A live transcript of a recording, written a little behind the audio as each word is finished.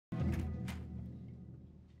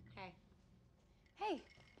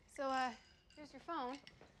so, here's your phone.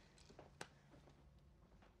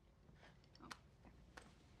 Oh.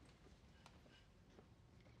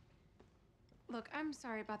 Look, I'm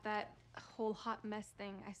sorry about that whole hot mess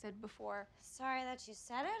thing I said before. Sorry that you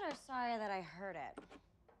said it, or sorry that I heard it?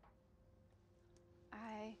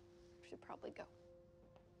 I should probably go.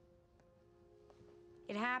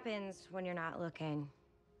 It happens when you're not looking.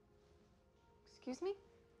 Excuse me?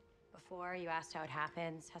 Before, you asked how it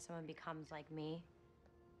happens, how someone becomes like me.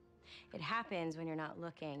 It happens when you're not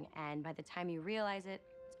looking, and by the time you realize it,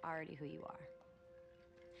 it's already who you are.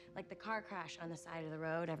 Like the car crash on the side of the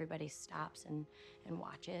road, everybody stops and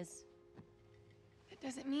watches. It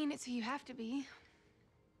doesn't mean it's who you have to be.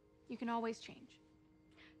 You can always change.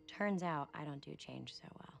 Turns out I don't do change so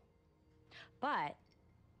well. But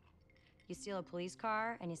you steal a police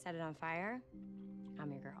car and you set it on fire,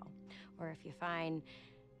 I'm your girl. Or if you find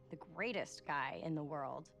the greatest guy in the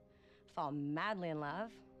world, fall madly in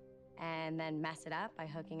love, and then mess it up by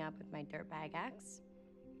hooking up with my dirtbag ex,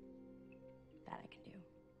 that I can do.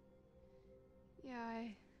 Yeah,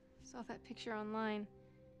 I saw that picture online.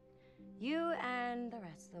 You and the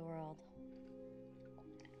rest of the world.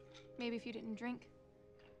 Maybe if you didn't drink.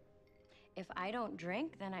 If I don't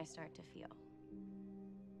drink, then I start to feel.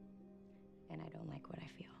 And I don't like what I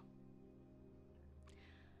feel.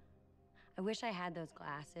 I wish I had those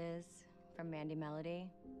glasses from Mandy Melody.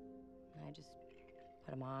 I just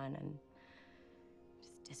put them on and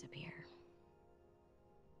just disappear.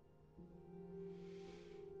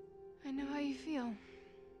 I know how you feel.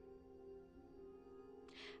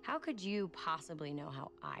 How could you possibly know how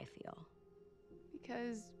I feel?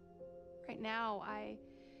 Because right now, I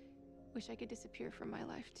wish I could disappear from my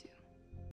life, too.